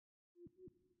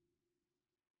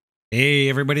Hey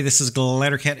everybody, this is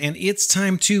Glidercat, and it's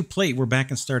time to play. We're back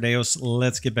in Stardeus.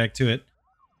 Let's get back to it.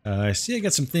 I see I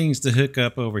got some things to hook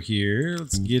up over here.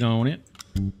 Let's get on it.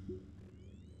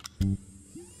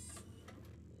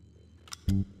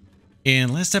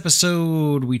 And last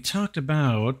episode, we talked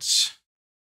about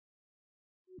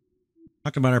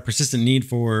our persistent need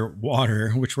for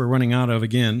water, which we're running out of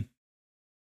again.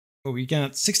 But we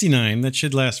got 69. That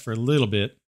should last for a little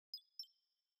bit.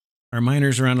 Our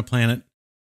miners around the planet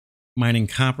mining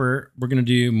copper. We're going to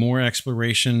do more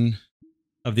exploration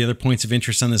of the other points of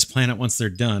interest on this planet once they're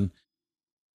done.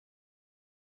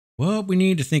 What we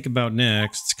need to think about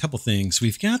next, a couple things.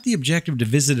 We've got the objective to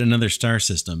visit another star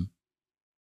system.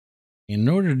 In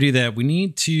order to do that, we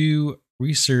need to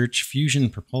research fusion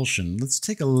propulsion. Let's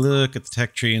take a look at the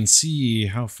tech tree and see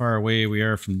how far away we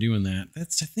are from doing that.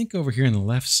 That's, I think, over here on the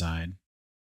left side.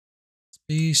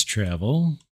 Space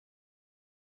travel.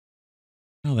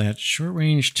 Oh, that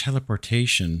short-range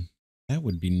teleportation. That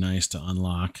would be nice to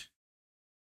unlock.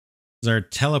 Our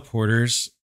teleporters.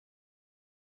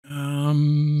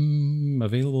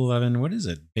 Available 11. What is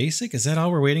it? Basic? Is that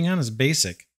all we're waiting on? Is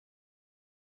basic?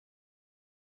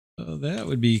 Oh, that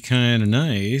would be kind of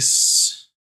nice.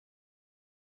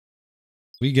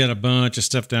 We got a bunch of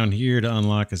stuff down here to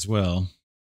unlock as well.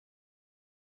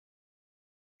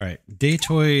 All right,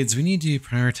 datoids. We need to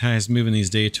prioritize moving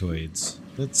these datoids.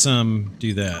 Let's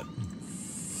do that.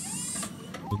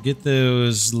 We'll get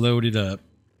those loaded up.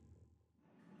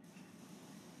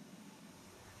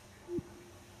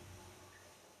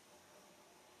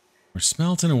 We're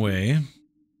smelting away.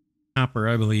 Copper,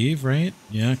 I believe, right?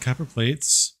 Yeah, copper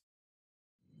plates.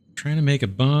 Trying to make a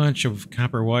bunch of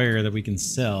copper wire that we can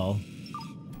sell.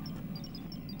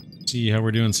 See how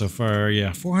we're doing so far.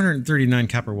 Yeah, 439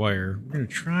 copper wire. We're going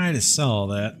to try to sell all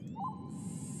that.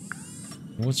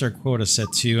 What's our quota set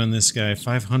to on this guy?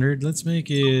 500? Let's make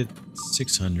it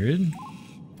 600.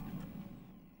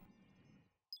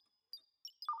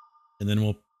 And then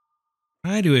we'll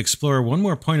try to explore one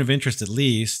more point of interest at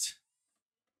least.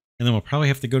 And then we'll probably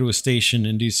have to go to a station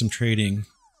and do some trading.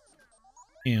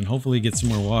 And hopefully get some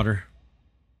more water.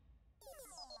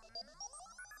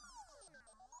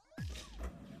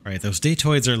 Alright, those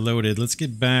datoids are loaded. Let's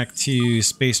get back to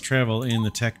space travel in the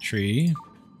tech tree.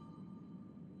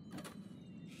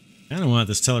 I don't want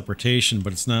this teleportation,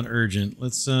 but it's not urgent.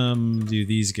 Let's do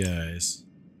these guys.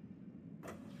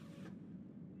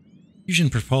 Fusion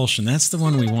propulsion, that's the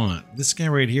one we want. This guy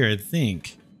right here, I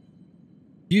think.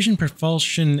 Fusion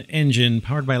propulsion engine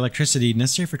powered by electricity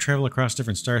necessary for travel across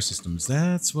different star systems.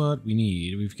 That's what we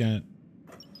need. We've got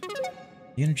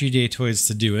the energy datoids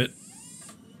to do it.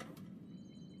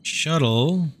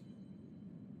 Shuttle.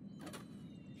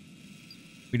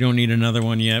 We don't need another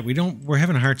one yet. We're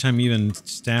having a hard time even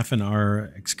staffing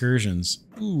our excursions.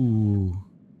 Ooh.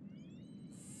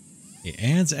 It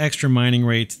adds extra mining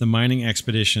rate to the mining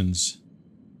expeditions.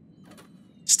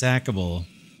 Stackable.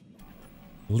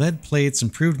 Lead plates,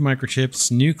 improved microchips,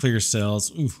 nuclear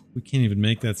cells. Ooh, we can't even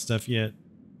make that stuff yet.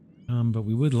 But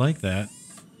we would like that.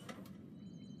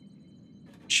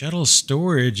 Shuttle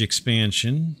storage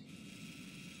expansion.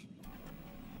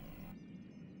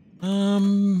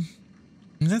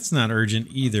 That's not urgent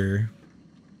either.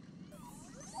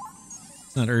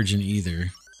 It's not urgent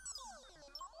either.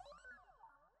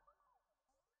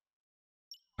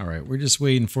 Alright, we're just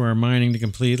waiting for our mining to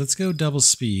complete. Let's go double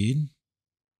speed.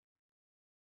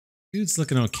 Food's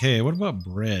looking okay. What about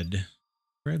bread?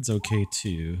 Bread's okay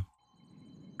too.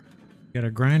 Got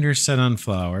a grinder set on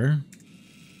flour.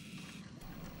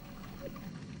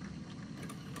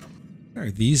 What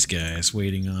are these guys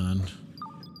waiting on?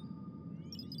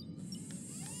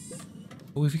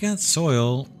 Well, we've got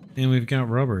soil and we've got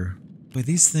rubber. But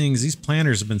these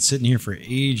planters have been sitting here for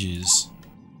ages.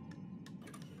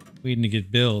 Waiting to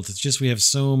get built. It's just we have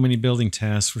so many building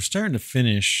tasks. We're starting to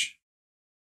finish.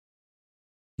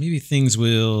 Maybe things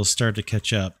will start to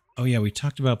catch up. Oh yeah, we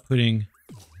talked about putting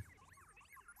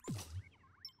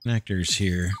connectors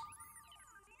here.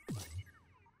 Let's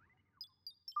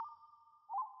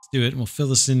do it. We'll fill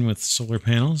this in with solar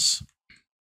panels.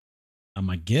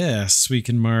 I guess we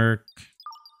can mark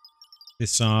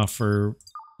this off, or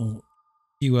we'll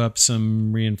queue up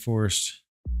some reinforced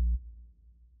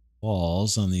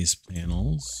walls on these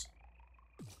panels.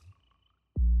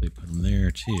 They put them there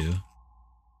too.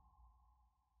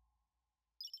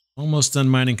 Almost done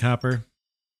mining copper.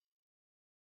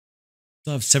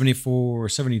 Still have 74 or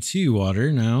 72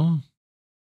 water now.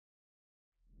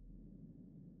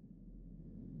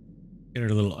 Get our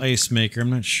little ice maker.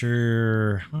 I'm not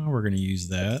sure how we're going to use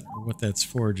that or what that's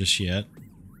for just yet.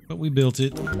 But we built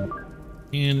it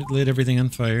and it lit everything on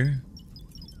fire.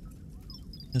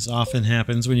 This often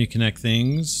happens when you connect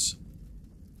things.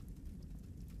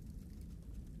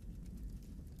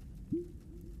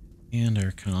 And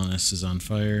our colonist is on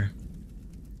fire.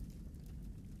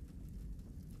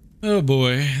 Oh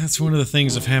boy, that's one of the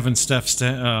things of having stuff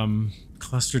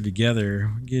clustered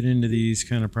together. Get into these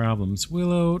kind of problems.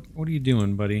 Willow, what are you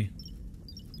doing, buddy?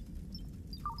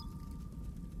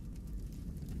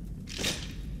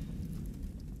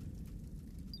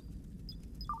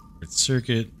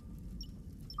 Circuit.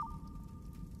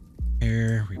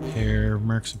 Repair.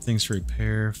 Mark some things for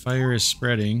repair. Fire is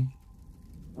spreading.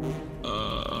 Did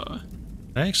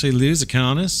I actually lose a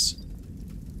colonist?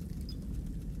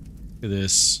 Look at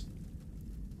this.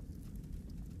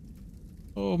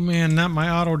 Oh man, not my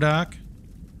auto dock.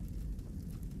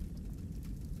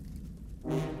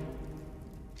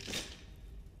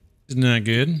 It's not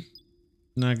good.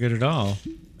 Not good at all.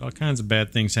 All kinds of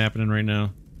bad things happening right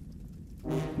now.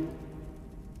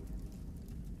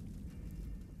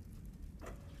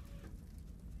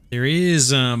 There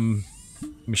is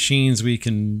machines we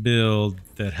can build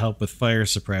that help with fire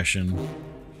suppression.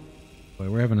 Boy,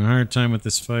 we're having a hard time with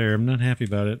this fire. I'm not happy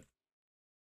about it.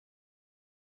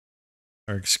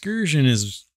 Our excursion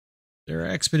is... Their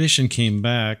expedition came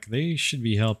back. They should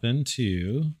be helping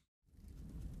too.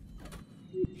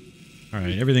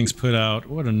 Alright, everything's put out.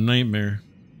 What a nightmare.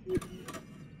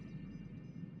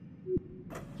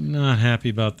 Not happy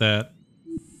about that.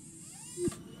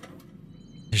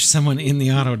 There's someone in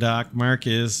the auto dock. Mark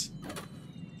is.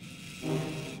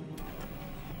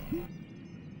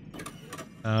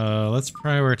 Let's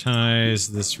prioritize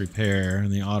this repair in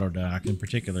the auto dock in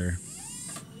particular.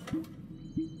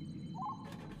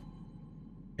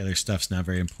 The other stuff's not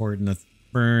very important. That's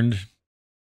burned.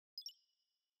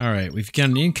 Alright, we've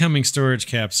got an incoming storage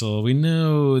capsule. We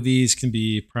know these can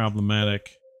be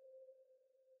problematic.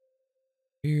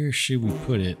 Where should we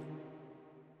put it?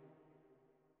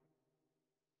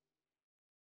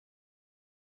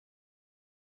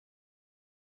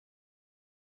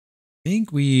 I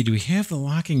think do we have the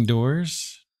locking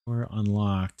doors? Or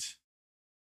unlocked?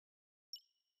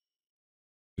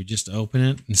 We just open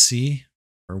it and see?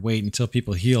 Or wait until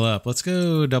people heal up? Let's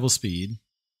go double speed.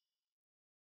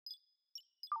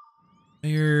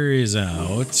 Fire is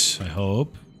out, I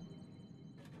hope.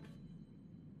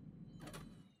 It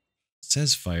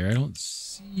says fire. I don't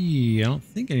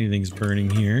think anything's burning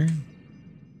here.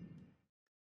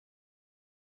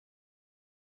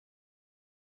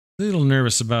 A little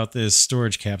nervous about this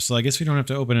storage capsule. I guess we don't have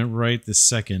to open it right this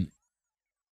second.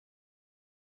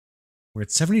 We're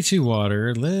at 72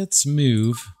 water. Let's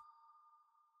move.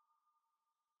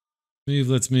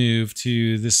 Let's move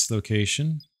to this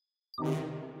location. Okay,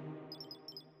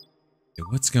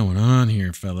 what's going on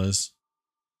here, fellas?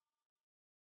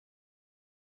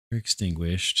 They're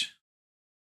extinguished.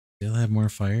 They'll have more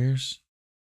fires?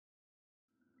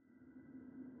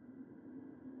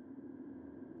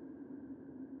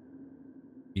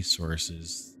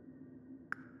 Resources.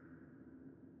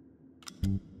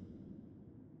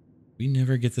 We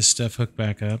never get this stuff hooked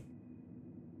back up.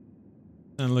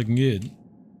 Not looking good.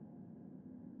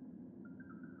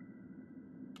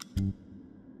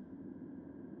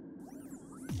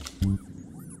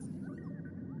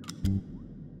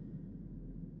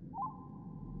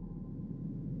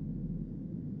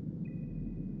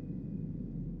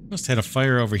 Must have had a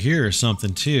fire over here or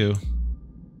something too.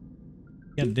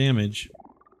 Got damage.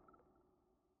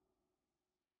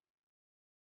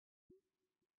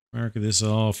 Mark this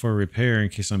all for repair in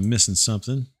case I'm missing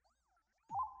something.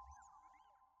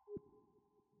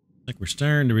 Like we're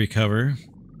starting to recover.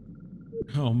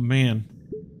 Oh man.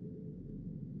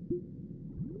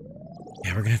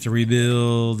 Yeah, we're gonna have to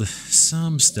rebuild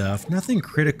some stuff. Nothing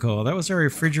critical. That was our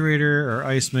refrigerator, our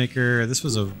ice maker. This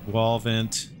was a wall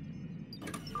vent.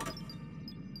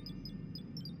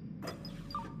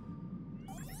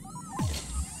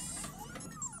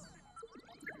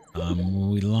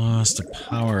 We lost a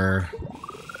power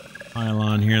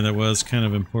pylon here that was kind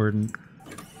of important.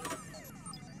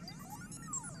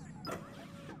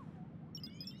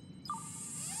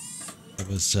 It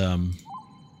was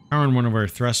powering one of our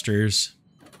thrusters.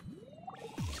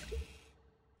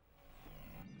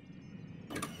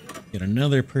 Got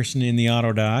another person in the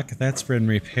auto dock. That's been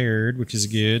repaired, which is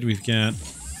good. We've got...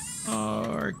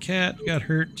 Oh, our cat got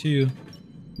hurt too.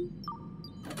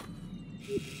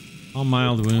 All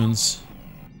mild wounds.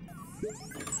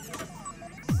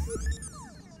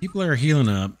 People are healing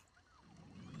up.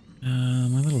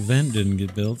 My little vent didn't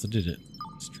get built, did it?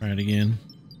 Let's try it again.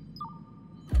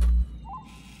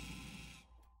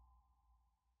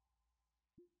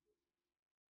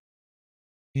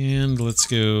 And let's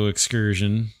go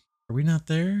excursion. Are we not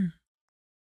there?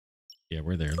 Yeah,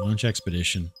 we're there. Launch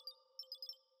expedition.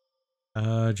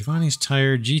 Giovanni's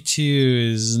tired.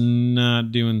 G2 is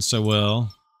not doing so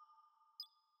well.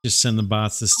 Just send the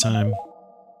bots this time.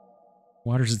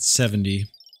 Water's at 70.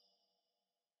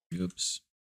 Oops.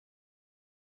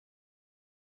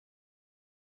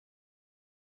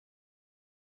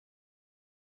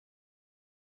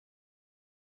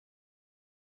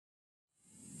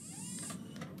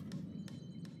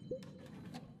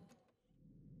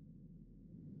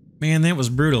 Man, that was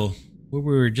brutal. We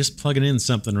were just plugging in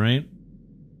something, right?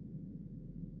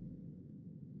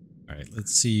 Alright,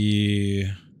 let's see.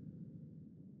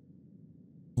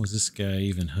 Was this guy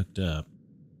even hooked up?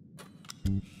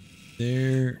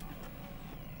 There.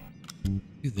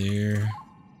 You there.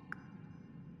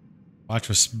 Watch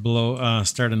us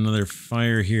start another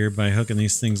fire here by hooking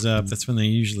these things up. That's when they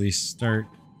usually start.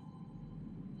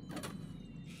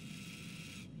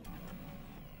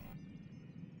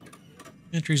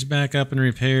 Entry's back up and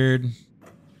repaired.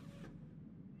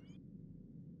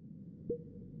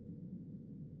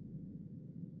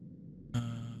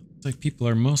 Looks like people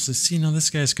are mostly... See, no, this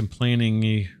guy's complaining.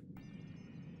 He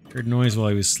heard noise while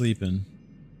he was sleeping.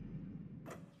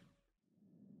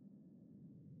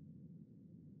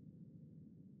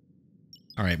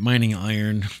 Alright, mining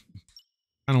iron.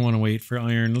 I don't want to wait for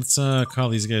iron. Let's call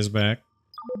these guys back.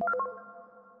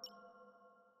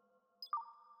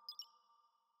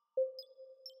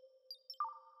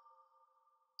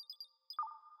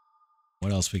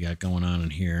 What else we got going on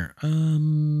in here?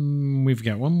 We've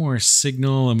got one more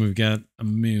signal and we've got a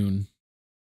moon.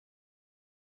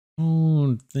 I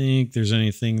don't think there's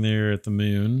anything there at the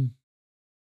moon.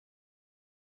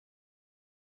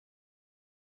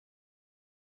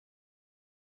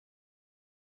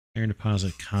 Iron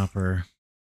deposit, copper.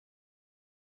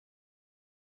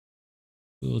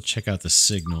 We'll check out the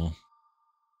signal.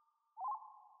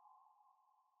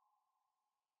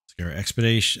 Our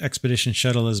expedition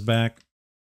shuttle is back.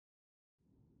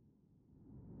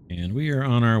 And we are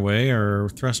on our way. Our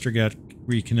thruster got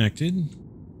reconnected.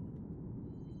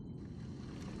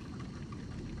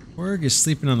 Org is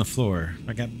sleeping on the floor.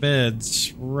 I got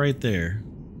beds right there.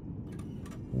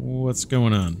 What's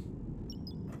going on?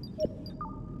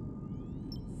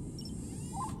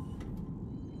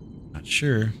 Not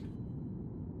sure.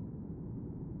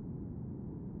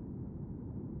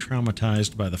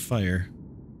 Traumatized by the fire.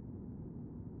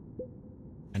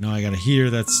 I know I got a heater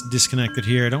that's disconnected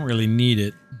here. I don't really need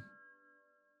it.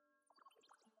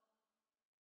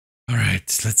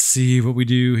 Alright, let's see what we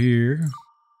do here.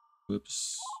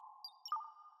 Whoops.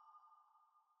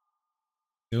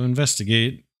 Go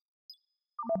investigate.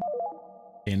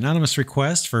 An anonymous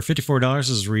request for $54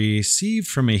 is received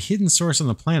from a hidden source on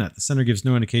the planet. The sender gives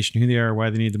no indication who they are or why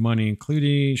they need the money,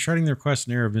 including sharding the request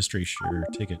an air of mystery. Sure,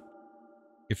 take it.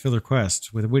 You fill the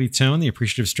request. With a witty tone, the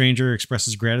appreciative stranger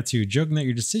expresses gratitude, joking that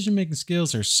your decision-making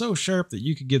skills are so sharp that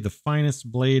you could give the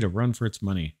finest blade a run for its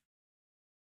money.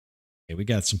 Okay, we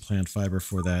got some plant fiber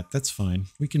for that. That's fine.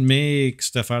 We can make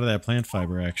stuff out of that plant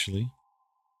fiber, actually.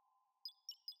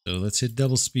 So let's hit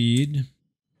double speed.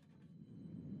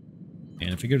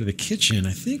 And if we go to the kitchen,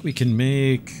 I think we can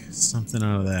make something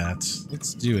out of that.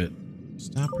 Let's do it.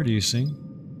 Stop producing.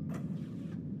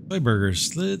 Soy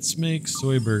burgers. Let's make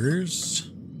soy burgers.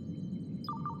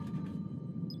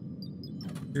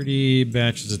 30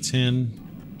 batches of 10.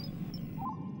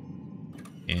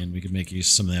 And we can make use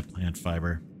of some of that plant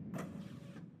fiber.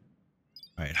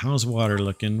 Alright, how's water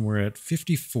looking? We're at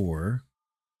 54.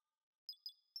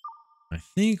 I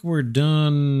think we're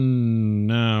done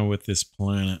now with this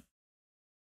planet.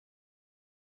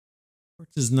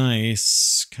 Quartz is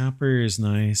nice. Copper is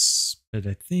nice. But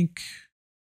I think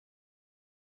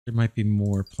there might be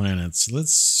more planets.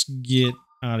 Let's get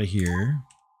out of here.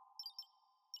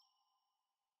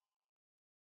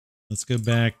 Let's go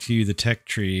back to the tech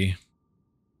tree.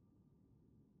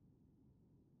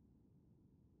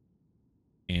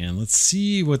 And let's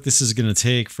see what this is going to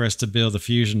take for us to build a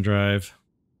fusion drive.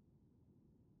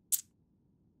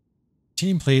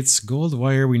 Chain plates, gold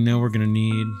wire we know we're going to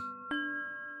need.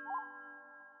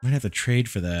 Might have to trade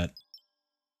for that.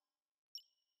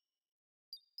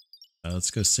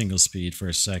 Let's go single speed for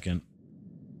a second.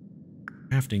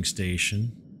 Crafting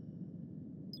station.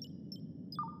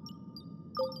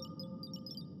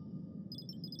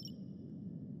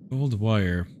 Gold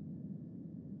wire.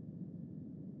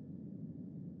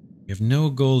 We have no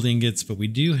gold ingots, but we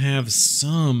do have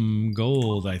some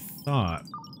gold, I thought.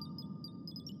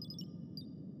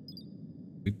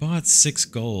 We bought 6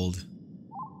 gold.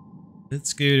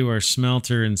 Let's go to our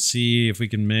smelter and see if we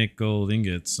can make gold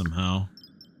ingots somehow.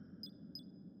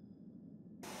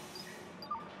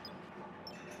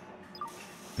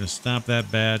 Gonna stop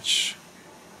that batch.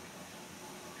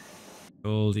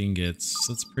 Gold ingots.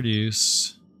 Let's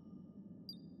produce.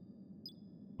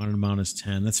 Wanted amount is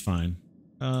 10. That's fine.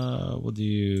 We'll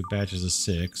do batches of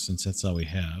 6 since that's all we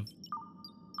have.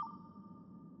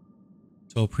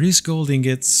 So we'll produce gold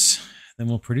ingots, then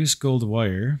we'll produce gold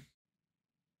wire.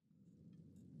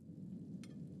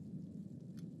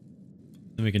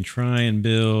 Then we can try and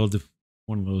build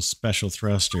one of those special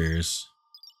thrusters.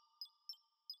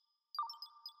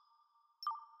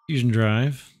 Fusion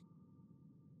drive.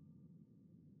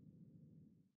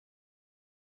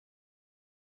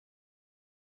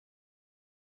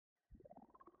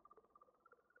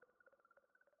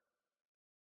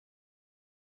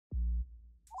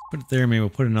 Put it there, maybe we'll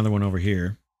put another one over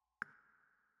here.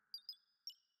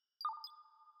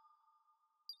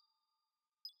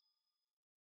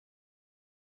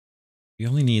 We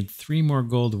only need 3 more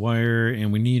gold wire,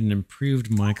 and we need an improved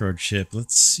microchip.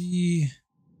 Let's see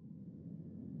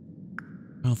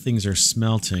how things are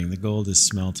smelting. The gold is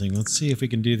smelting. Let's see if we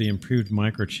can do the improved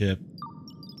microchip.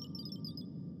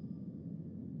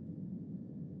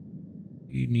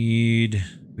 We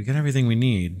got everything we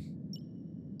need.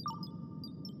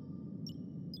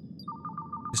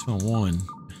 Just want one.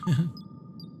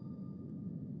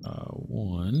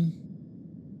 One.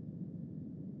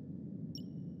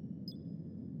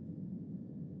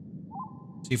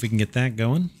 See if we can get that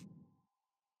going.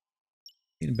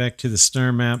 Getting back to the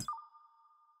star map.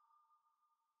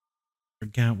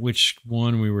 Forgot which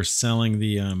one we were selling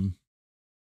the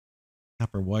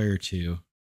copper wire to.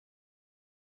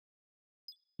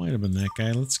 Might have been that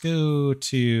guy. Let's go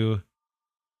to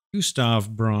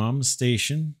Gustav Brom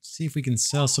station. See if we can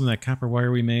sell some of that copper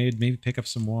wire we made. Maybe pick up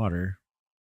some water.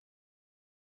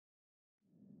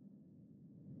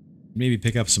 Maybe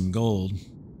pick up some gold.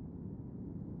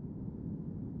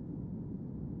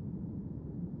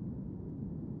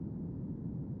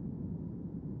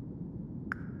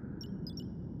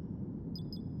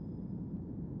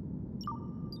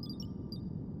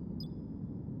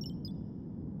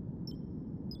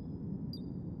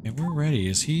 And we're ready.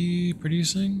 Is he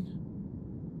producing?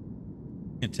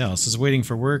 Can't tell. It says waiting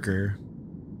for worker.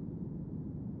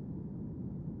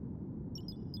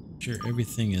 Sure,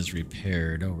 everything is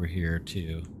repaired over here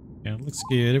too. Yeah, it looks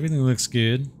good. Everything looks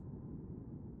good.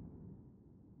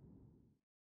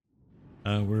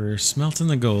 We're smelting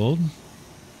the gold.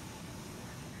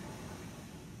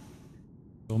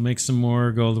 We'll make some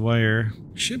more gold wire.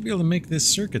 Should be able to make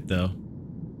this circuit though.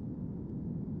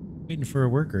 Waiting for a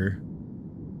worker.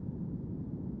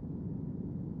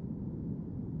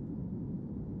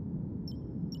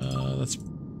 Let's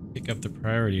pick up the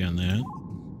priority on that.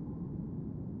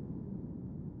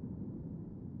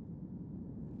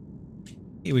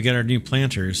 Hey, we got our new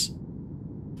planters.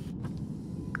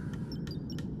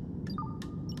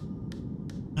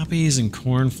 Poppies and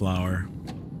cornflower.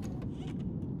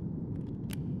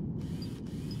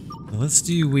 Now let's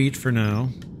do wheat for now.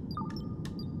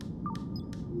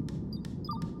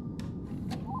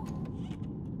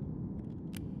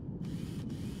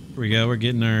 Here we go. We're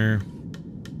getting our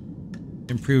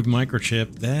improved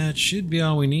microchip. That should be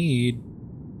all we need.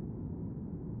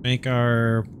 Make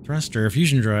our thruster a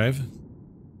fusion drive.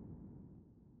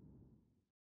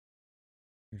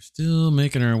 We're still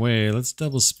making our way. Let's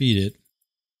double speed it.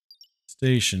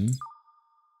 Station.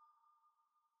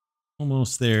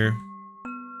 Almost there.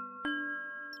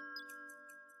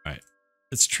 Alright.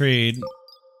 Let's trade.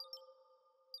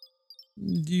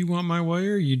 Do you want my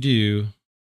wire? You do.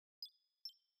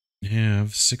 I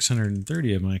have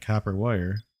 630 of my copper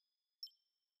wire.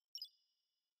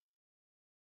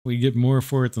 We get more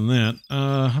for it than that.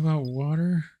 How about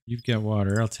water? You've got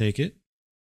water. I'll take it.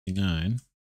 9.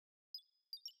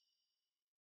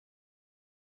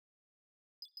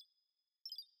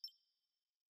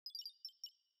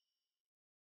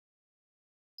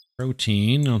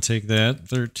 Protein. I'll take that.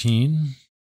 13.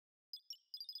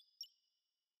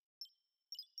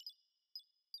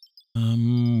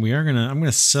 I'm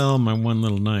gonna sell my one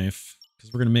little knife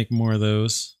because we're gonna make more of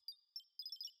those.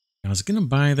 I was gonna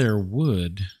buy their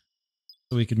wood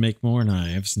so we could make more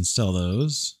knives and sell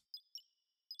those.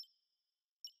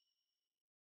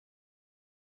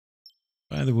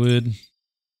 Buy the wood.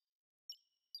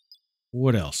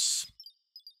 What else?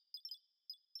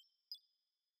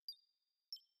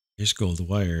 Here's gold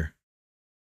wire.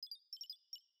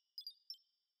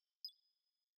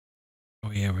 Oh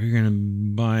yeah, we're gonna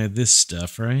buy this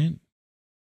stuff, right?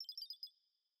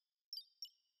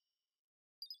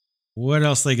 What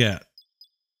else they got?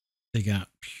 They got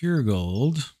pure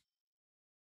gold.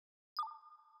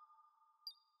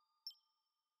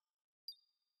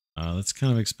 That's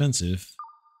kind of expensive.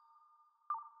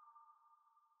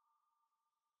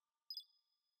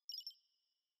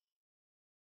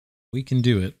 We can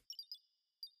do it.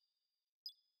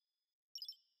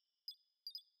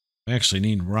 We actually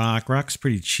need rock. Rock's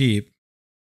pretty cheap.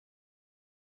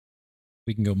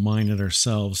 We can go mine it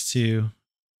ourselves too.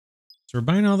 So we're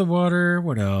buying all the water.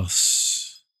 What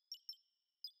else?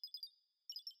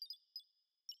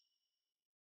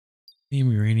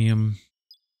 Uranium.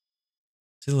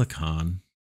 Silicon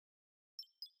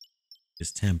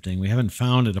is tempting. We haven't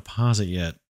found a deposit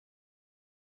yet.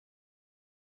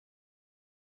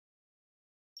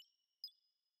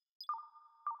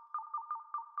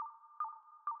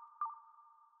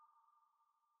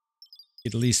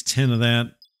 Get at least 10 of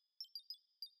that.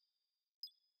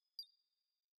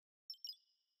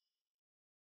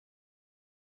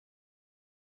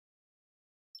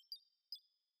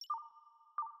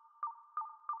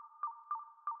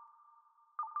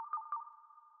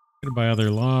 Gonna buy other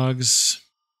logs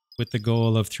with the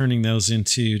goal of turning those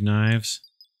into knives.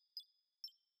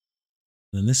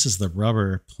 And this is the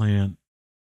rubber plant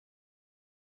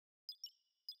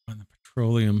on the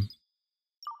petroleum.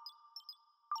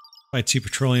 Buy 2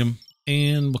 petroleum,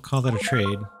 and we'll call that a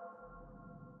trade.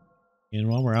 And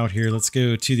while we're out here, let's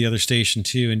go to the other station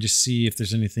too and just see if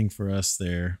there's anything for us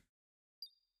there.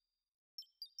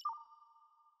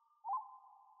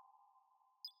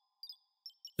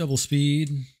 Double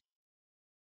speed.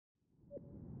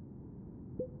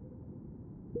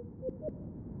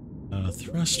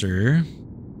 Thruster.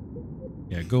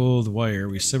 Yeah, gold wire.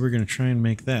 We said we're going to try and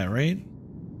make that, right?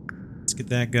 Let's get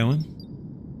that going.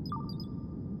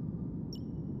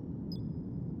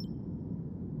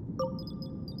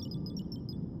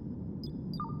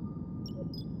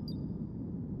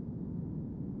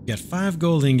 Got 5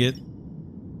 gold ingot.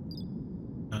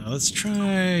 Let's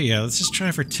try, let's just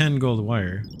try for 10 gold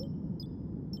wire.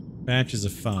 Batches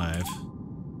of 5.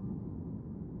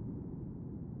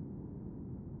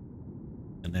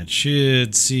 And that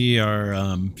should see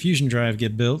our fusion drive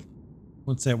get built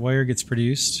once that wire gets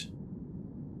produced.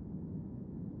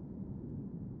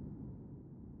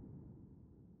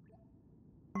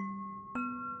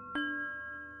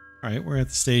 Alright, we're at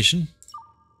the station.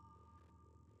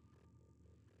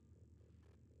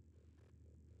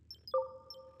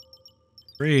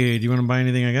 Great, do you want to buy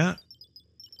anything I got?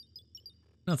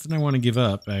 Nothing I want to give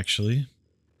up, actually.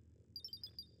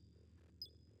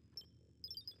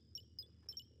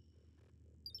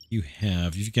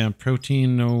 You've got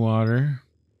protein, no water.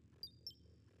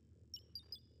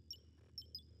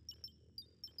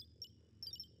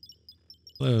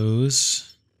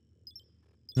 Clothes.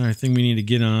 Another thing we need to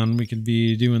get on. We could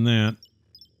be doing that.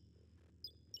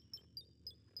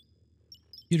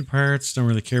 Computer parts, don't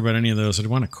really care about any of those. I'd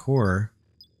want a core.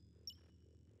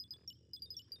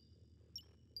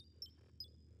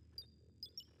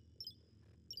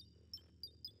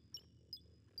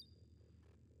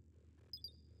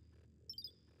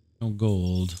 No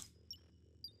gold.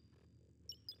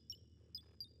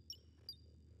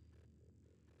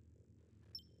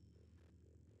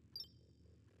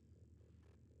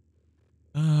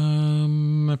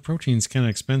 My protein's kind of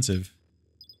expensive.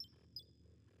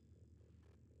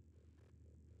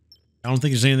 I don't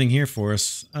think there's anything here for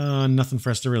us. Nothing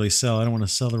for us to really sell. I don't want to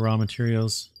sell the raw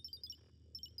materials.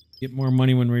 Get more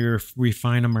money when we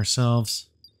refine them ourselves.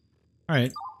 All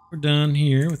right, we're done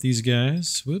here with these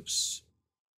guys. Whoops.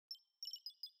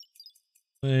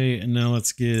 Play, and now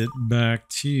let's get back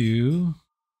to...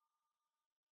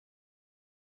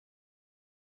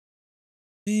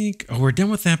 Oh, we're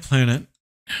done with that planet.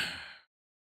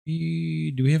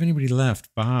 Do we have anybody left?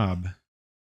 Bob.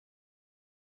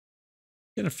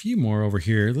 Got a few more over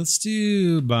here. Let's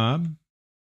do Bob.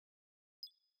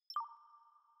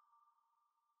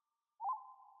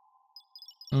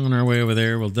 On our way over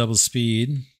there, we'll double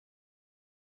speed.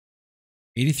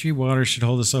 83 water should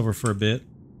hold us over for a bit.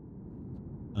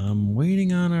 I'm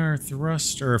waiting on our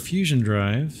thrust or our fusion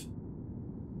drive.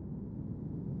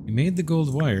 We made the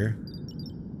gold wire.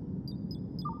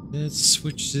 Let's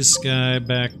switch this guy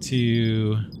back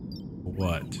to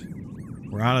what?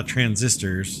 We're out of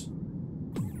transistors.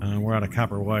 We're out of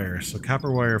copper wire. So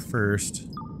copper wire first.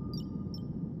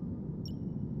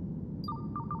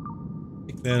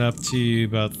 Pick that up to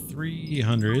about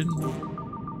 300.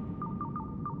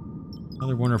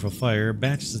 Another wonderful fire.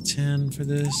 Batches of 10 for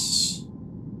this.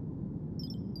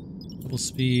 Double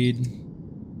speed.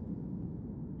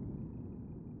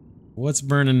 What's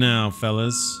burning now,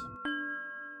 fellas?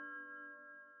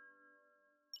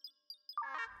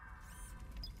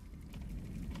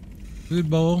 Food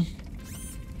bowl.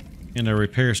 And a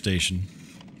repair station.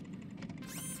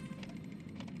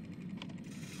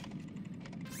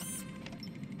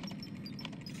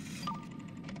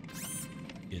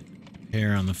 Get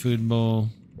repair on the food bowl.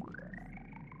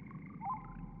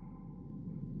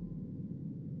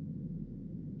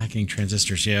 Stacking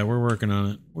transistors. Yeah, we're working on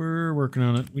it. We're working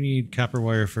on it. We need copper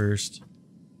wire first.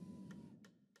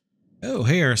 Oh,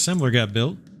 hey, our assembler got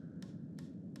built.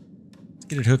 Let's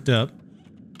get it hooked up.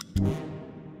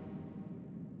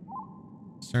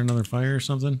 Start another fire or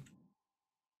something.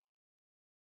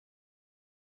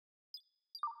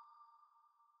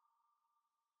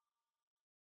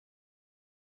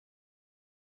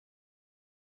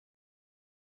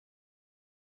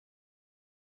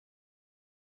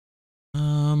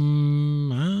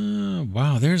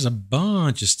 Wow, there's a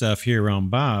bunch of stuff here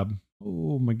around Bob.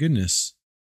 Oh my goodness.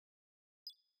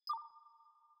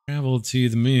 Traveled to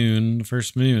the moon, the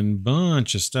first moon.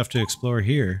 Bunch of stuff to explore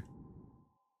here.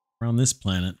 Around this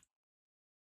planet.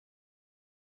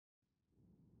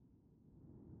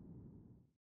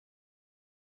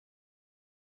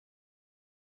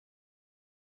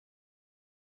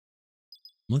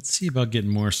 Let's see about getting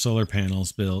more solar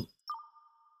panels built.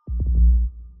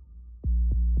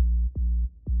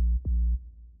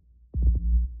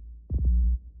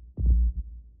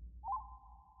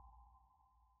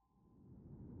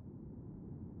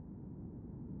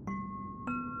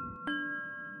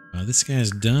 This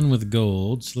guy's done with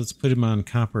gold, so let's put him on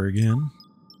copper again.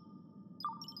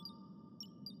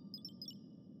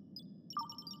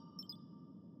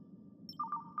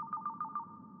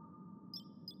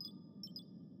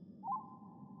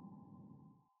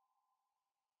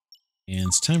 And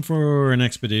it's time for an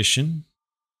expedition.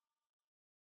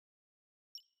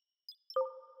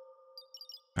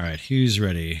 All right, who's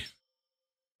ready?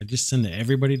 I just send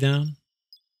everybody down?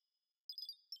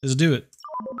 Let's do it.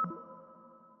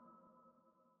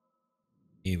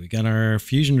 Okay, we got our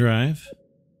fusion drive.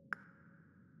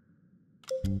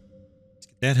 Let's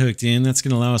get that hooked in. That's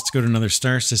going to allow us to go to another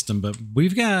star system, but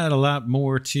we've got a lot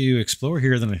more to explore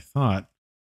here than I thought.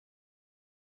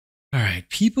 All right,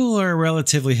 people are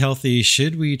relatively healthy.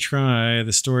 Should we try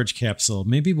the storage capsule?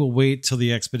 Maybe we'll wait till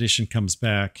the expedition comes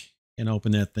back and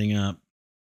open that thing up.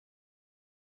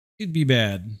 Could be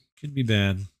bad. Could be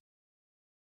bad.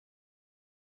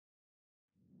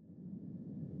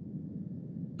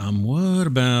 What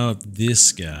about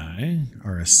this guy,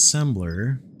 our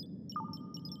assembler?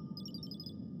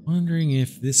 Wondering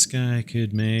if this guy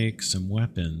could make some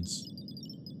weapons.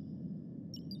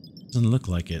 Doesn't look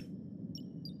like it.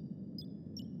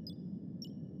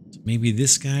 So maybe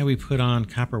this guy we put on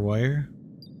copper wire?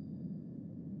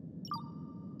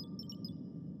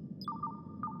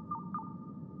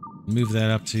 Move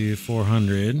that up to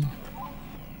 400.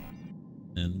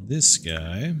 And this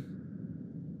guy...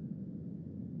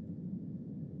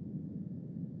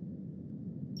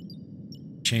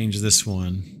 change this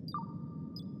one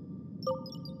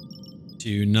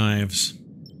to knives.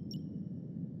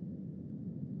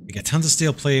 We got tons of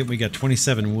steel plate. We got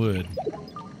 27 wood.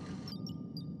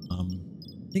 I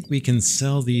think we can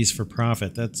sell these for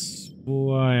profit. That's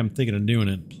why I'm thinking of doing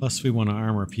it. Plus, we want to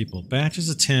armor people. Batches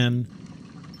of 10.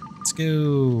 Let's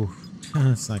go.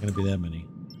 It's not going to be that many.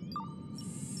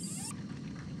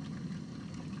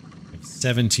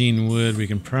 17 wood. We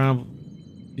can probably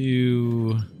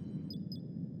do...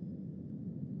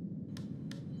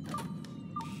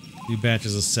 2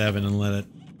 batches of 7 and let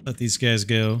these guys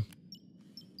go.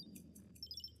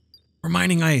 We're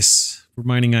mining ice. We're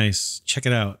mining ice. Check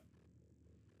it out.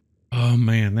 Oh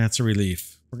man, that's a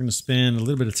relief. We're going to spend a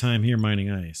little bit of time here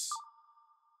mining ice.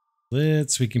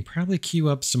 We can probably queue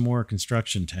up some more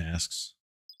construction tasks.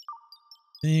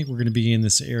 I think we're going to be in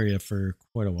this area for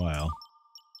quite a while.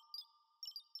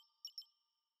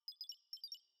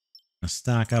 Gonna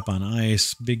stock up on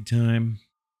ice big time.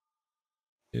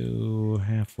 Go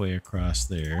halfway across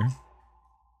there.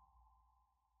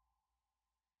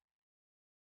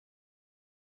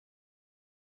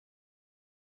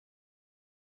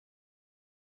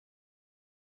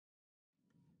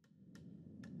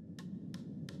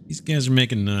 These guys are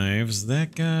making knives.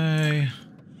 That guy...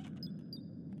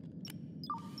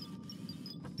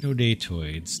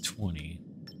 Datoids, 20.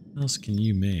 What else can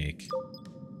you make?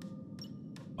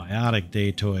 Biotic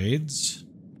datoids.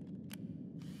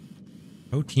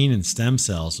 Protein and stem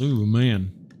cells. Ooh,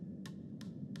 man.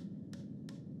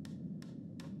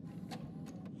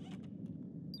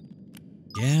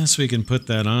 Yes, we can put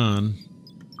that on.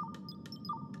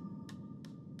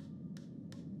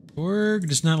 Or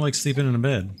just not like sleeping in a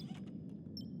bed.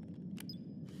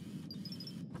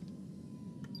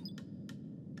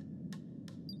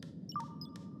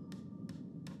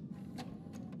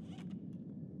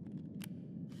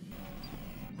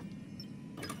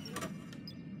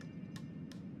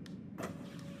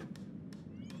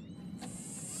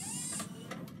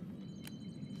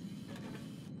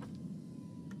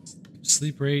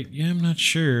 sleep rate? Yeah, I'm not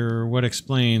sure what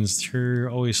explains her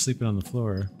always sleeping on the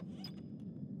floor.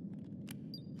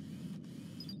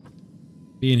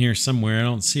 Being here somewhere, I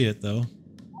don't see it though.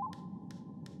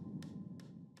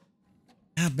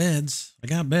 Got beds. I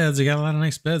got beds. I got a lot of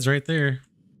nice beds right there.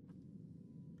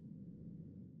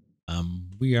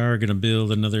 We are gonna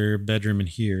build another bedroom in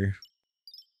here.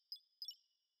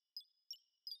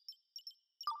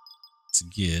 Let's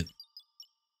get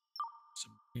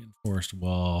some reinforced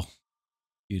wall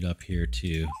queued up here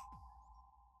too.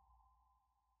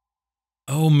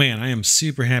 Oh man, I am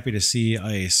super happy to see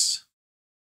ice.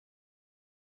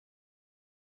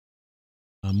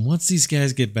 Once these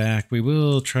guys get back, we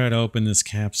will try to open this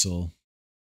capsule.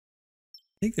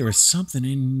 I think there was something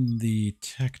in the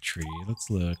tech tree. Let's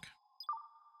look.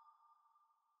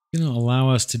 It's gonna allow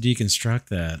us to deconstruct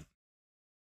that.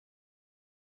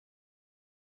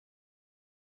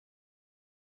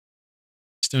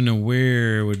 Just don't know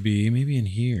where it would be. Maybe in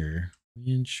here.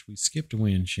 Winch. We skipped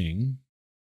winching.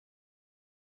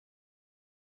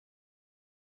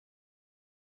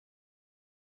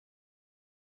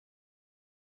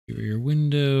 Here are your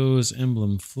windows,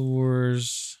 emblem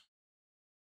floors.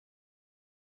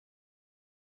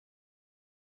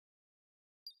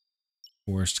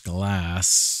 Forced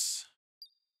glass.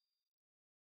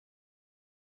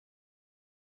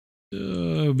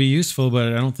 It would be useful,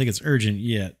 but I don't think it's urgent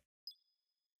yet.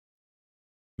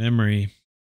 Memory.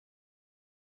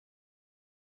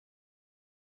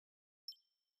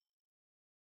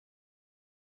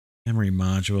 Memory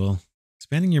module.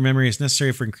 Expanding your memory is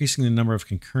necessary for increasing the number of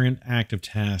concurrent active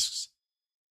tasks.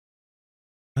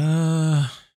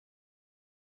 What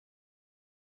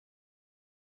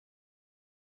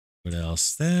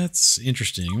else? That's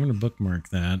interesting. I'm going to bookmark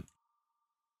that.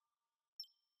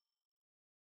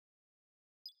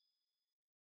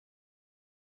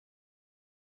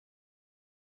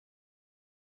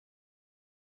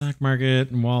 Stock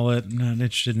market and wallet. I'm not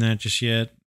interested in that just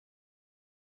yet.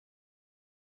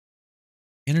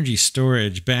 Energy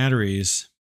storage, batteries.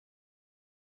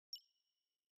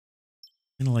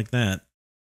 Kind of like that.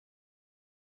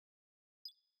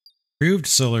 Improved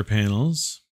solar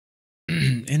panels.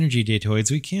 Energy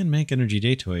datoids. We can make energy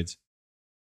datoids.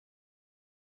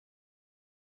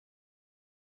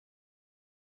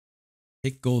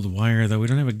 Take gold wire, though. We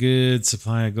don't have a good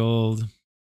supply of gold.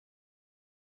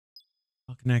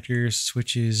 All connectors,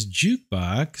 switches,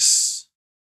 jukebox.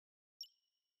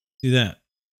 Do that.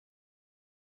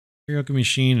 Karaoke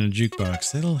machine and a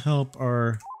jukebox. That'll help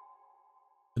the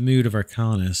mood of our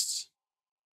colonists.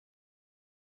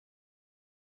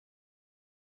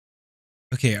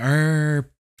 Okay, our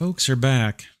folks are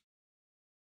back.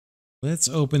 Let's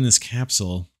open this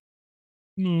capsule.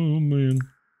 Oh, man.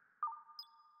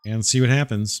 And see what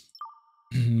happens.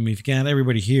 We've got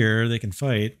everybody here. They can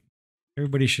fight.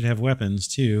 Everybody should have weapons,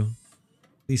 too.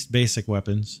 At least basic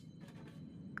weapons.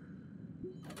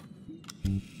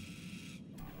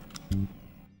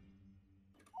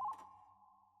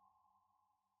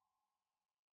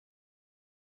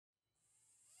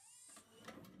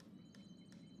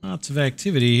 Lots of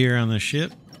activity here on the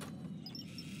ship.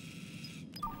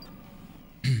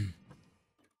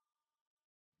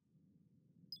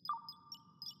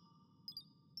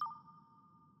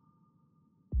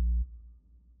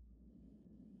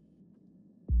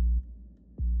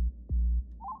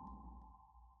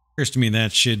 Occurs to me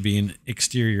that should be an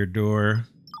exterior door.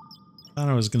 Thought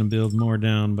I was going to build more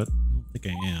down, but I don't think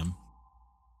I am.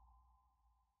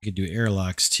 I could do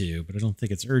airlocks too, but I don't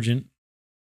think it's urgent.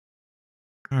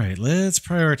 All right, let's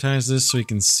prioritize this so we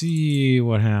can see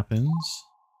what happens.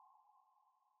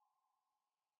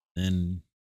 Then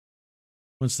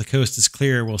once the coast is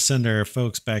clear, we'll send our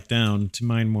folks back down to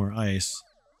mine more ice.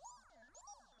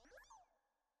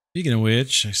 Speaking of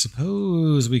which, I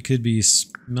suppose we could be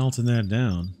melting that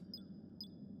down.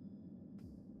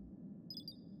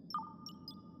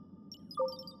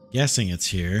 Guessing it's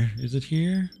here. Is it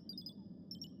here?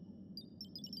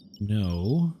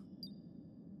 No.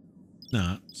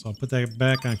 Not. So I'll put that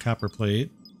back on copper plate.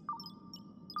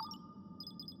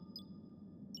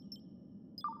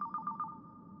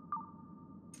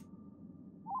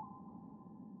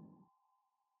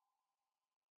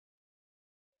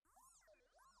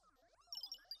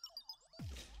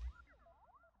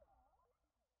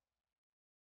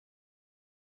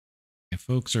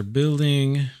 Folks are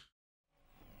building.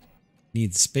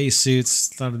 Need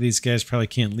spacesuits. A lot of these guys probably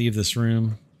can't leave this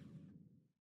room.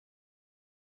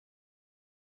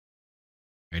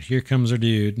 All right, here comes our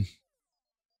dude.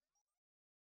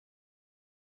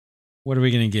 What are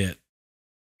we going to get?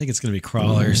 I think it's going to be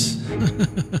crawlers.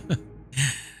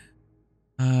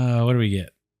 What do we get?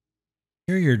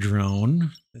 carrier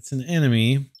drone. That's an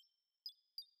enemy.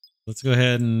 Let's go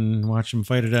ahead and watch them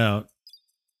fight it out.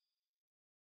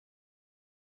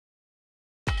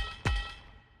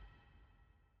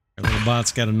 Our little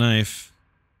bot's got a knife.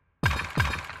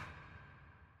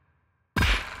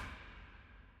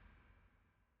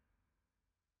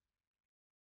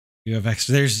 You have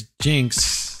extra. There's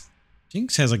Jinx.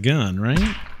 Jinx has a gun,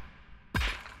 right?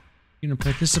 You gonna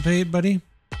participate, buddy?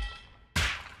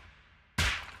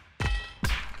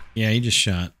 Yeah, he just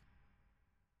shot.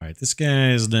 All right, this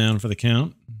guy is down for the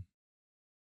count.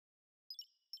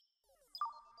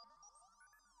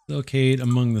 Locate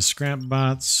among the scrap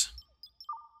bots.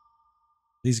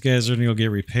 These guys are gonna go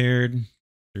get repaired.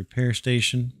 The repair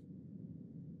station.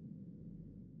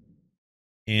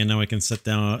 And now I can set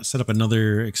up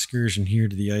another excursion here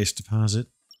to the ice deposit.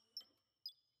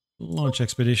 Launch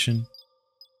expedition.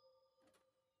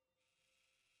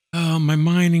 Oh, my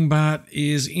mining bot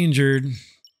is injured.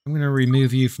 I'm going to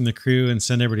remove you from the crew and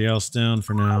send everybody else down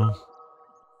for now.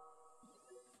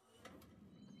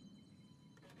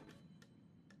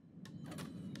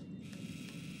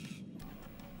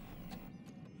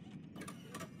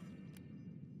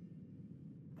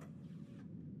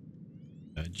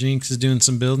 Jinx is doing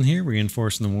some building here,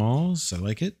 reinforcing the walls. I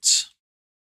like it.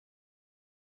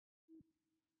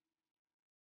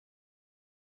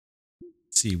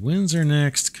 Let's see, when's our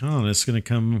next colonist going to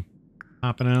come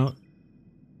popping out?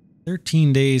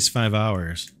 13 days, 5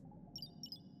 hours.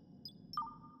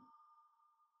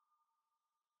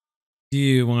 Do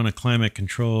you want to climate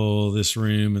control this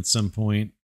room at some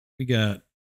point? We got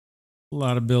a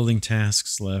lot of building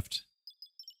tasks left.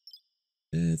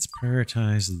 Let's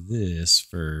prioritize this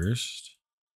first.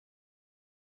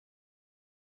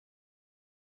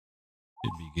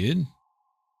 Should be good.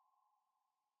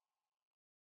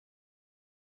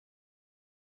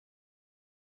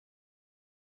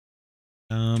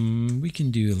 We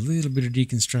can do a little bit of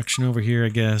deconstruction over here, I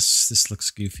guess. This looks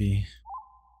goofy.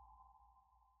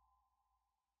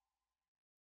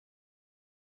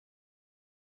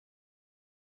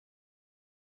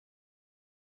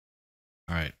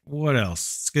 All right, what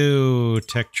else? Let's go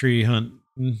tech tree hunt.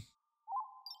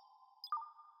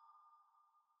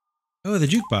 Oh, the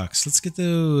jukebox. Let's get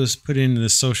those put into the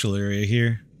social area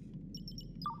here.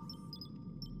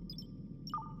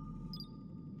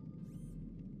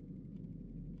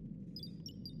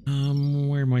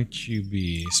 Where might you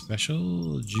be?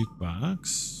 Special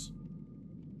jukebox.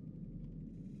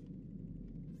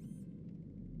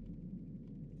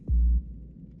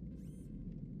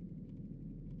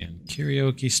 And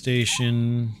karaoke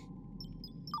station.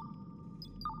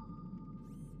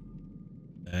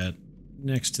 That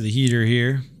next to the heater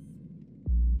here.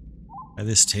 By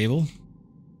this table.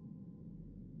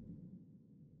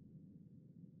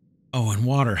 Oh, and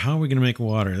water. How are we going to make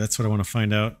water? That's what I want to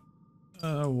find out.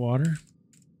 Water.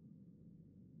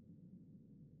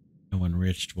 No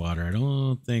enriched water. I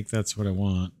don't think that's what I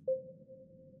want.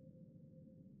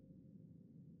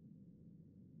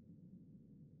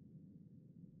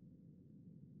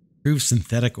 Improve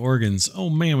synthetic organs.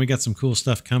 Oh man, we got some cool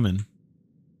stuff coming.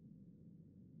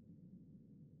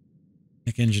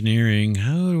 Tech engineering.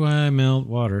 How do I melt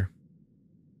water?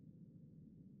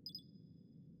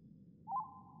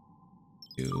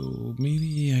 Oh,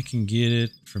 maybe I can get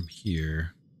it from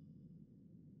here.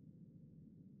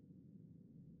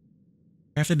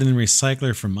 Crafted in the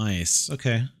recycler from ice.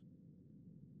 Okay.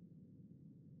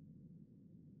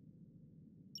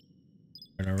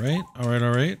 All right, all right,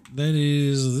 all right. That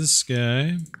is this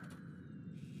guy.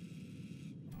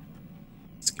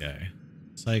 This guy.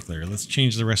 Recycler. Let's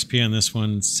change the recipe on this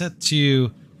one. Set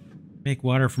to make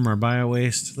water from our bio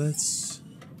waste. Let's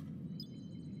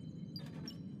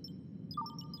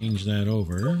change that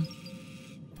over.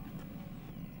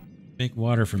 Make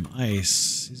water from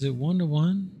ice. Is it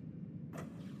 1-to-1?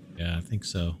 Yeah, I think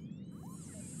so.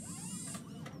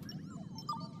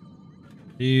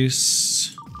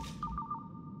 Reduce.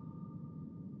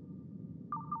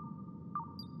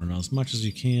 I don't know, as much as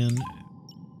you can.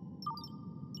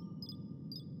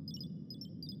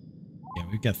 Yeah,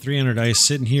 we've got 300 ice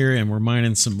sitting here and we're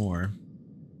mining some more.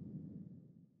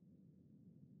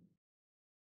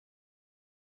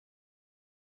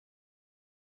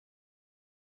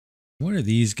 What are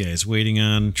these guys waiting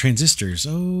on? Transistors.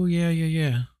 Oh, yeah, yeah,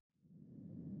 yeah.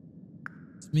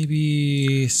 Let's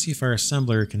maybe see if our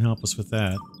assembler can help us with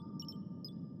that.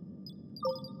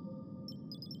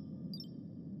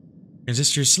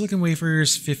 Transistors, silicon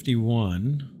wafers,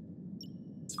 51.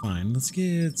 That's fine. Let's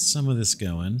get some of this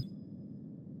going.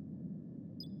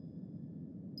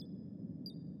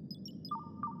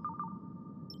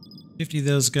 $50 of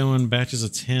those going, batches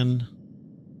of 10.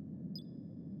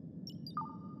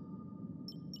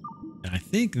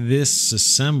 think this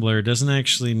assembler doesn't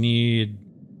actually need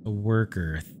a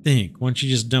worker. I think once you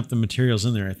just dump the materials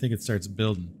in there, I think it starts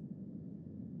building.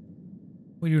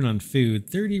 What are we doing on food?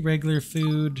 30 regular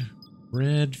food,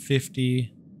 bread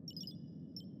 50,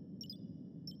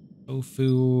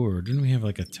 tofu, or didn't we have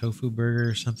like a tofu burger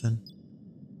or something?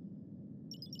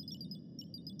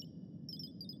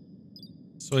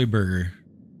 Soy burger,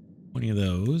 20 of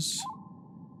those.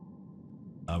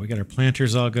 We got our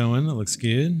planters all going. That looks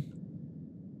good.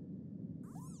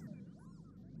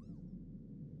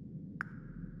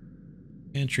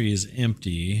 Pantry is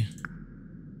empty.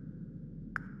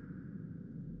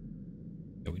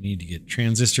 We need to get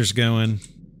transistors going.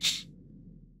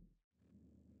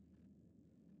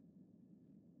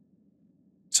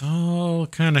 It's all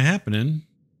kind of happening.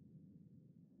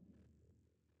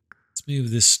 Let's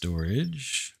move this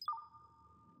storage.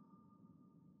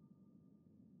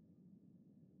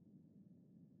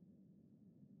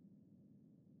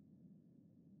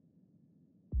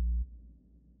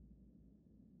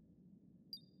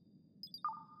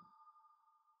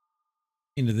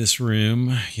 Into this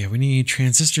room. Yeah, we need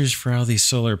transistors for all these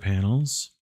solar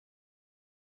panels.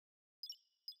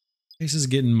 This is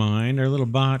getting mined. Our little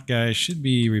bot guy should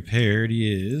be repaired.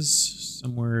 He is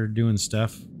somewhere doing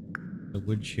stuff. The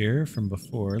wood chair from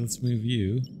before. Let's move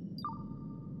you.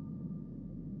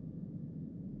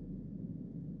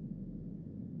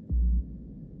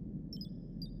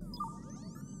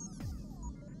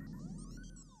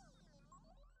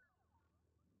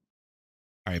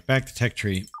 All right, back to tech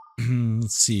tree.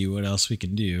 Let's see what else we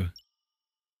can do.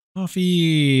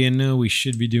 Coffee, I know we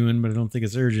should be doing, but I don't think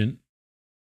it's urgent.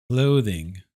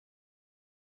 Clothing.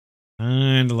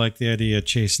 Kinda like the idea of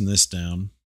chasing this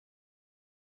down.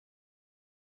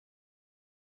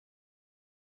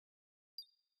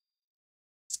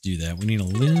 Let's do that. We need a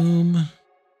loom.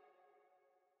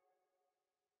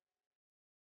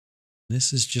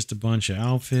 This is just a bunch of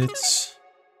outfits.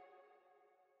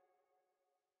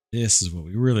 This is what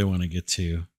we really want to get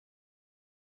to.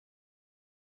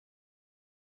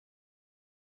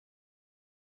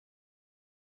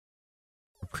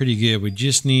 We're pretty good. We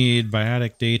just need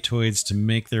biotic datoids to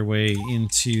make their way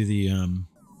into the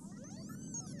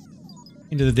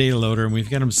data loader, and we've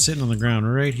got them sitting on the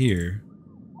ground right here.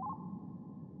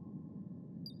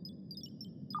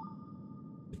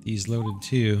 Get these loaded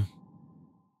too.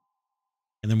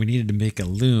 And then we needed to make a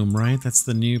loom, right? That's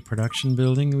the new production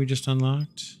building we just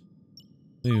unlocked.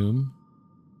 Loom.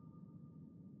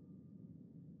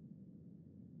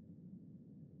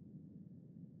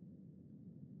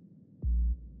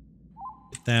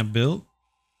 Get that built.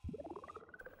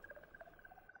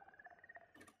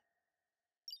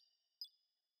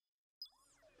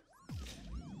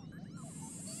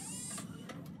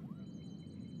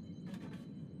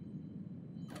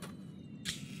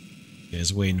 You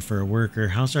guys waiting for a worker.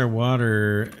 How's our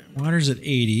water? Water's at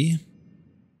 80.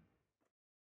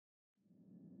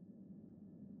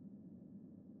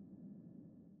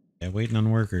 Yeah, waiting on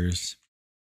workers.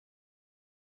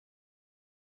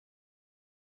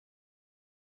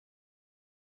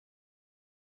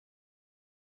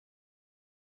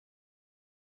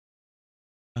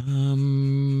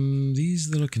 These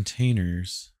little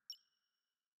containers.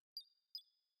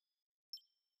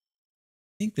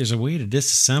 I think there's a way to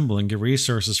disassemble and get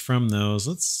resources from those.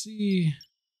 Let's see.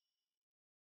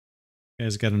 You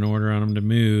guys got an order on them to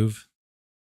move.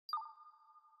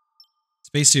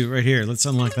 Spacesuit right here. Let's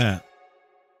unlock that.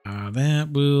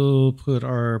 That will put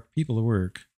our people to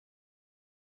work.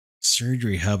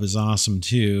 Surgery hub is awesome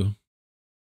too.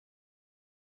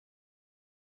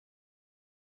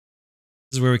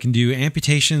 This is where we can do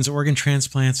amputations, organ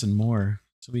transplants, and more.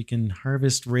 So we can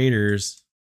harvest raiders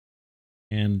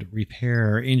and repair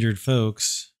our injured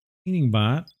folks. Cleaning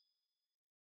bot.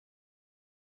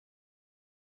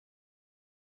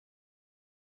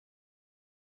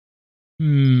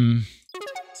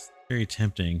 Very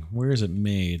tempting. Where is it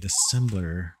made?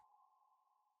 Assembler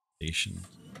station.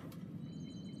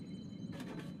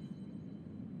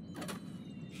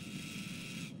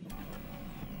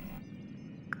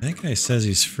 That guy says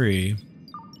he's free.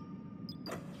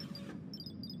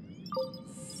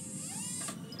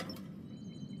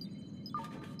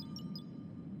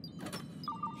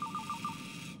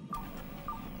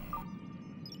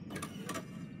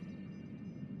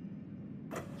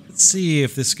 Let's see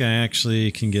if this guy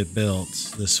actually can get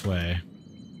built this way.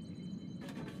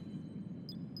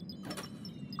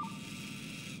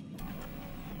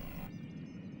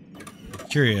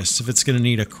 Curious if it's going to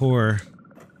need a core.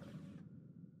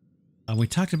 We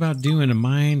talked about doing a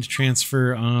mind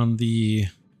transfer on the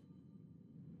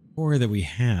core that we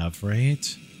have,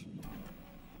 right?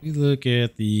 We look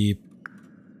at the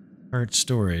Part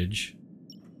storage.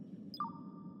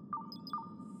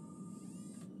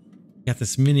 Got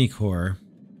this mini core.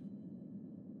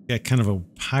 Got kind of a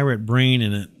pirate brain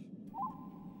in it.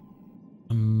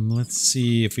 Let's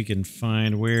see if we can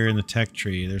find where in the tech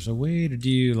tree. There's a way to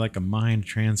do like a mind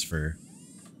transfer.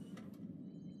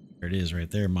 There it is right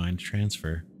there, mind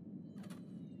transfer.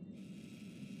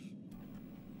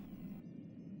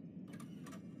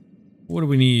 What do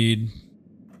we need?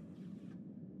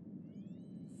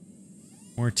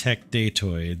 More tech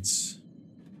datoids.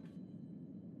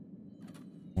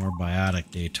 More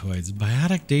biotic datoids.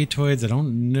 Biotic datoids, I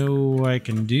don't know I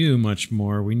can do much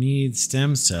more. We need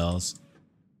stem cells.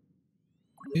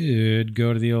 Could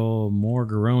go to the old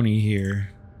Morgaroni here.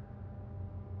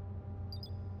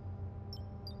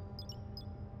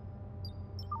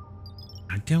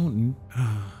 I don't...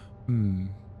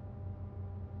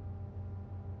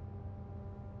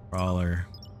 Crawler.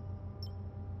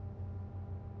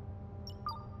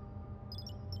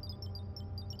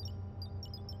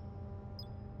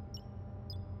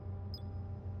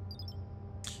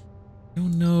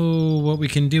 Don't know what we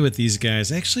can do with these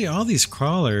guys. Actually, all these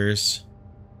crawlers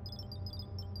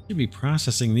should be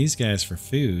processing these guys for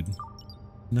food.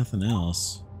 Nothing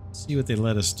else. See what they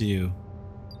let us do.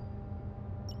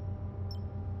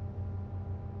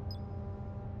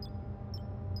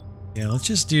 Yeah, let's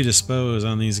just do dispose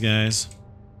on these guys.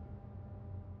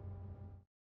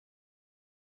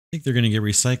 I think they're going to get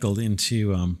recycled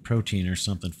into protein or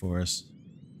something for us.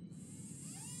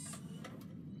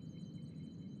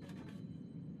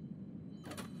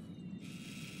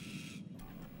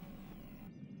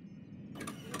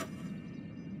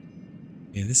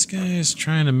 Okay, this guy's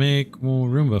trying to make more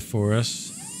Roomba for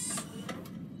us.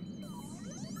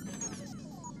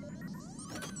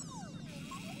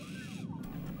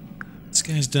 This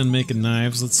guy's done making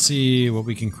knives. Let's see what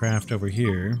we can craft over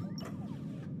here.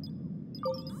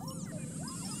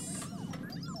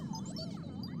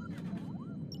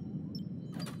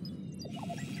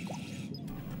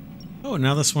 Oh,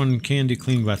 now this one can do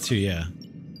clean batu, yeah.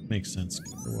 Makes sense.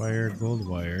 Copper wire, gold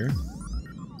wire.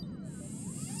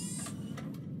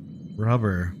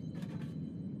 Rubber.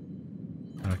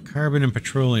 Carbon and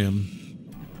petroleum.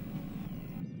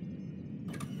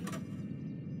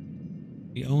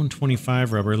 We own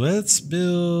 25 rubber. Let's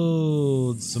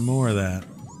build some more of that.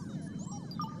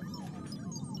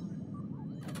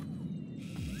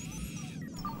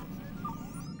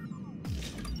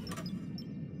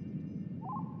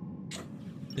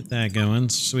 Get that going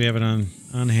so we have it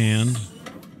on hand.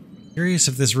 Curious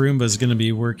if this Roomba is going to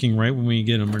be working right when we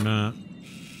get them or not.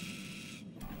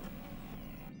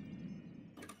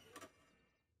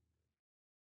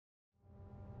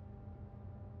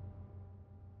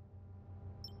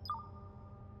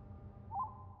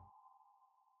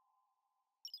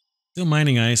 Still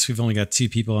mining ice. We've only got 2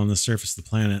 people on the surface of the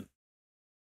planet.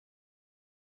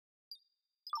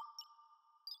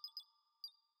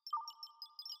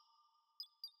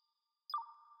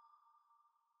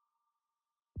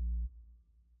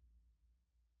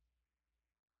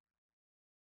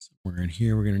 Somewhere in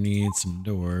here we're going to need some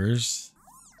doors.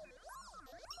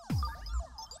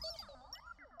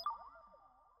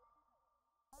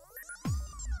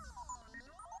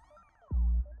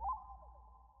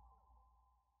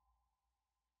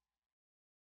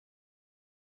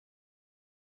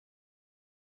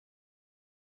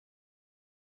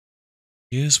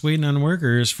 Just waiting on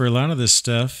workers for a lot of this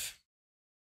stuff.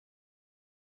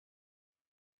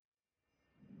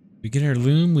 We get our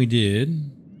loom, we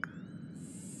did.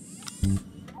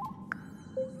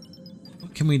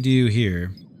 What can we do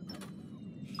here?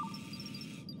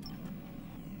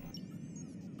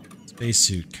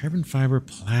 Spacesuit, carbon fiber,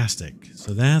 plastic.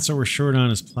 So that's what we're short on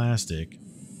is plastic.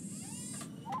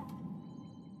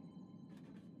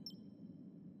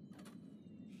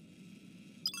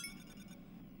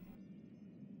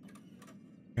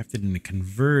 Crafted in a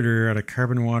converter out of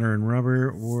carbon, water, and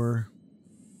rubber, or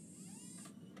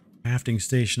crafting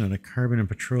station out of carbon and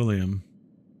petroleum.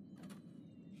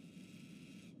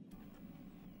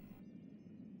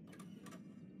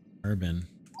 Carbon.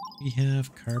 We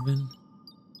have carbon?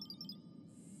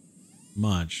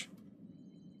 Much.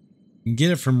 We can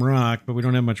get it from rock, but we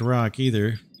don't have much rock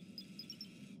either.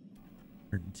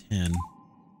 110.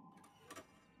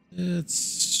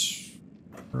 It's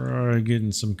probably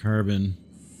getting some carbon.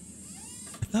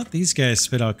 I thought these guys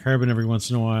spit out carbon every once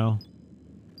in a while.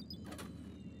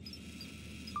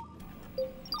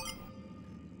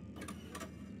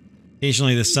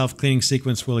 Occasionally, the self-cleaning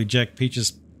sequence will eject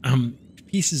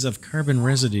pieces of carbon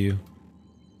residue.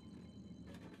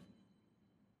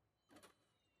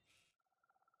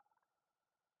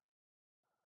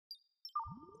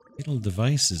 Little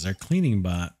devices, our cleaning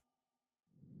bot.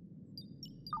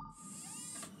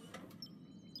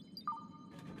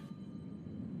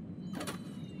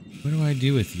 What do I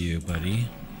do with you, buddy?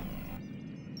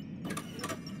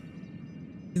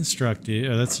 Constructed.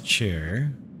 Oh, that's a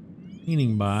chair.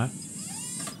 Cleaning bot.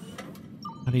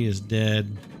 Body is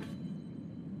dead.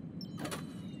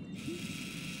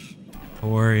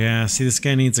 Core, yeah. See, this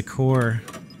guy needs a core.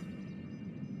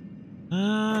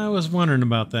 I was wondering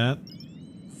about that.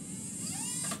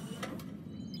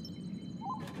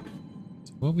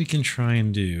 So what we can try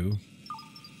and do.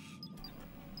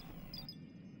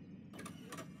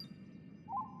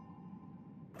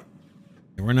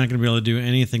 We're not going to be able to do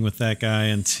anything with that guy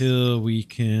until we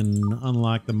can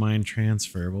unlock the mind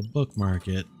transfer. We'll bookmark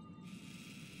it.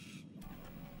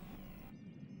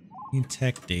 Need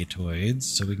tech datoids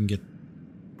so we can get...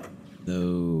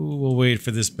 Though we'll wait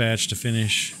for this batch to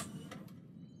finish.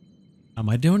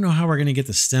 I don't know how we're going to get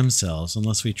the stem cells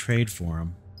unless we trade for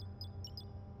them.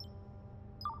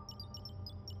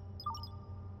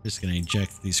 Just going to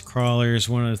eject these crawlers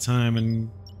one at a time and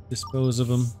dispose of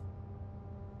them.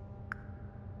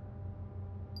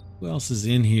 Who else is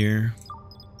in here?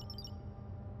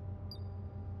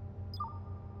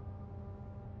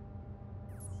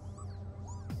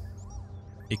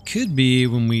 It could be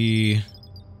when we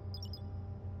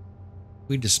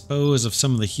dispose of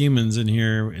some of the humans in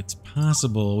here, it's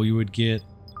possible we would get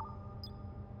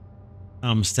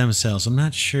stem cells. I'm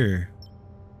not sure.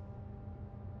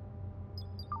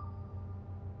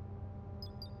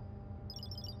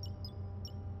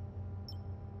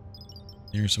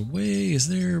 There's a way. Is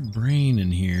there a brain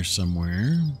in here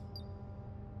somewhere?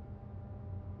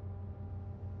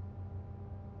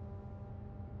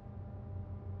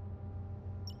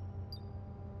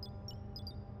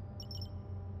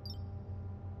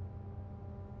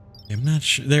 I'm not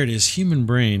sure. There it is. Human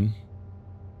brain.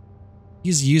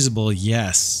 He's usable.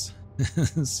 Yes.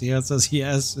 See how it says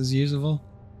yes is usable?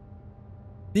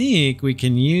 I think we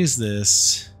can use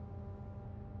this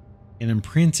and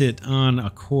imprint it on a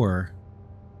core.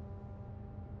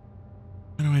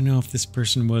 How do I know if this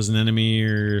person was an enemy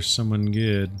or someone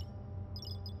good?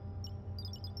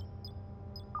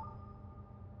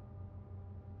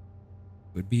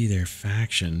 Would be their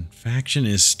faction. Faction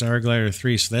is Starglider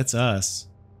 3, so that's us.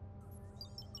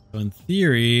 So in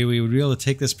theory, we would be able to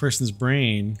take this person's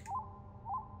brain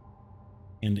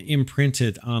and imprint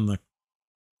it on the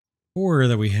core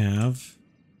that we have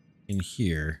in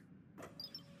here.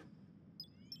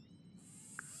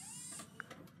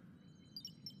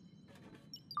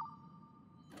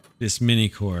 This mini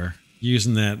core,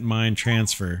 using that mind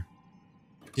transfer.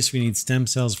 Just we need stem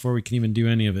cells before we can even do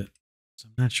any of it. So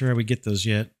I'm not sure how we get those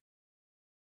yet.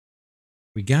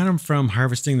 We got them from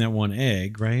harvesting that one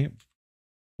egg, right?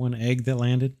 One egg that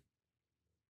landed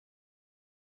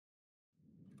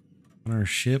on our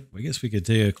ship. I guess we could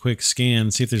take a quick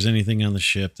scan, see if there's anything on the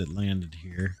ship that landed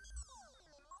here.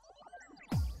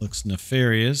 Looks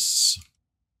nefarious.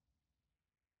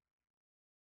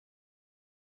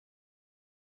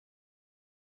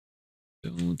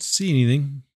 Don't see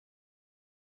anything.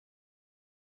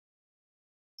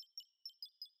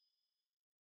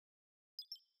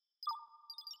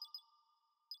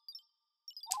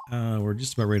 We're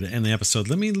just about ready to end the episode.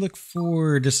 Let me look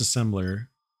for disassembler.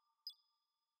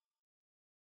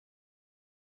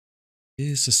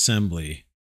 Disassembly.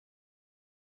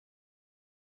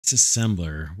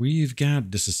 Disassembler. We've got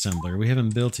disassembler. We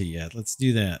haven't built it yet. Let's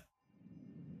do that.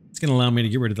 It's going to allow me to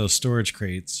get rid of those storage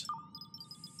crates.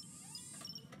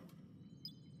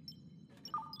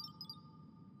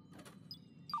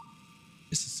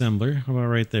 Disassembler. How about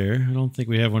right there? I don't think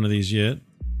we have one of these yet.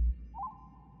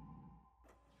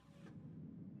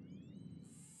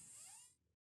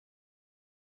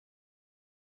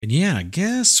 And yeah, I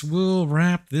guess we'll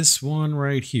wrap this one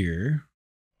right here.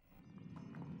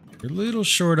 We're a little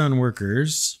short on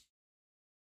workers.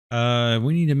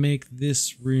 We need to make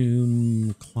this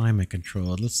room climate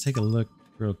controlled. Let's take a look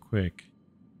real quick.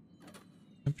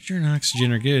 Temperature and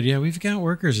oxygen are good. Yeah, we've got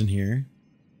workers in here.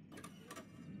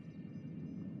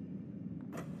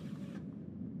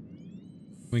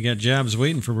 We got jobs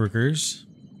waiting for workers.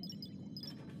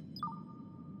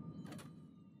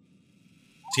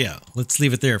 So yeah, let's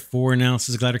leave it there for now. This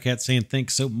is Glidercat saying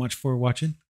thanks so much for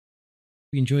watching.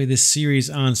 We enjoy this series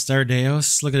on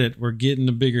Stardeus. Look at it, we're getting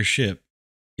a bigger ship.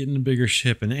 Getting a bigger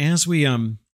ship. And as we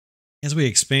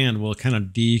expand, we'll kind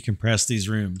of decompress these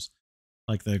rooms.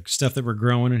 Like the stuff that we're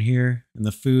growing in here and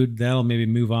the food, that'll maybe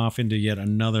move off into yet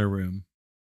another room.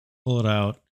 Pull it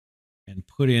out and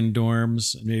put in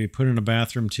dorms and maybe put in a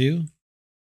bathroom too.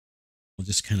 We'll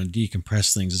just kind of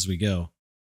decompress things as we go.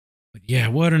 But yeah,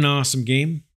 what an awesome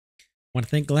game. I want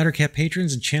to thank Glidercat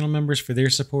patrons and channel members for their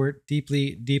support.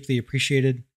 Deeply, deeply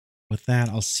appreciated. With that,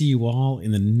 I'll see you all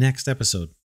in the next episode.